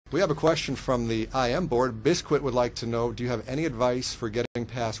We have a question from the IM board. Biscuit would like to know, do you have any advice for getting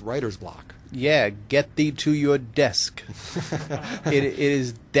past writer's block? Yeah, get thee to your desk. It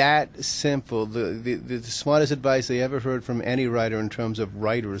is that simple. The smartest advice I ever heard from any writer in terms of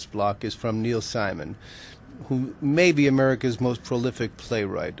writer's block is from Neil Simon, who may be America's most prolific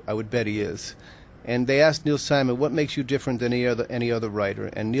playwright. I would bet he is. And they asked Neil Simon, what makes you different than any other writer?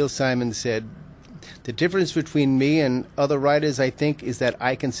 And Neil Simon said, the difference between me and other writers, I think, is that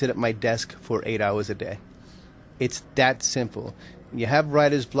I can sit at my desk for 8 hours a day. It's that simple. You have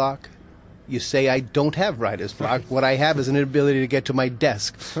writer's block. You say, I don't have writer's block. What I have is an inability to get to my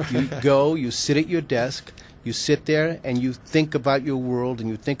desk. You go, you sit at your desk, you sit there, and you think about your world, and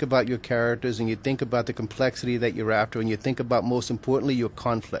you think about your characters, and you think about the complexity that you're after, and you think about, most importantly, your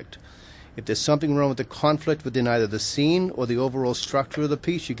conflict. If there's something wrong with the conflict within either the scene or the overall structure of the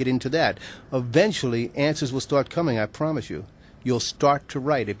piece, you get into that. Eventually, answers will start coming, I promise you. You'll start to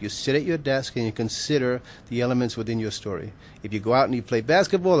write if you sit at your desk and you consider the elements within your story. If you go out and you play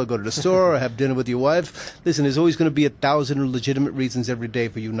basketball or go to the store or have dinner with your wife, listen, there's always going to be 1,000 legitimate reasons every day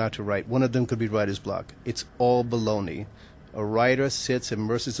for you not to write. One of them could be writer's block. It's all baloney. A writer sits,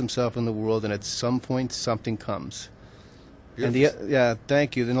 immerses himself in the world, and at some point something comes. And yeah,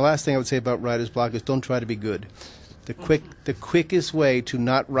 thank you. And the last thing I would say about writer's block is don't try to be good. The quickest way to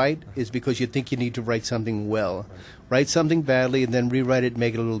not write is because you think you need to write something well. Write something badly and then rewrite it and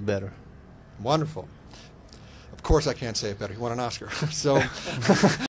make it a little better. Wonderful. Of course I can't say it better. You won an Oscar. So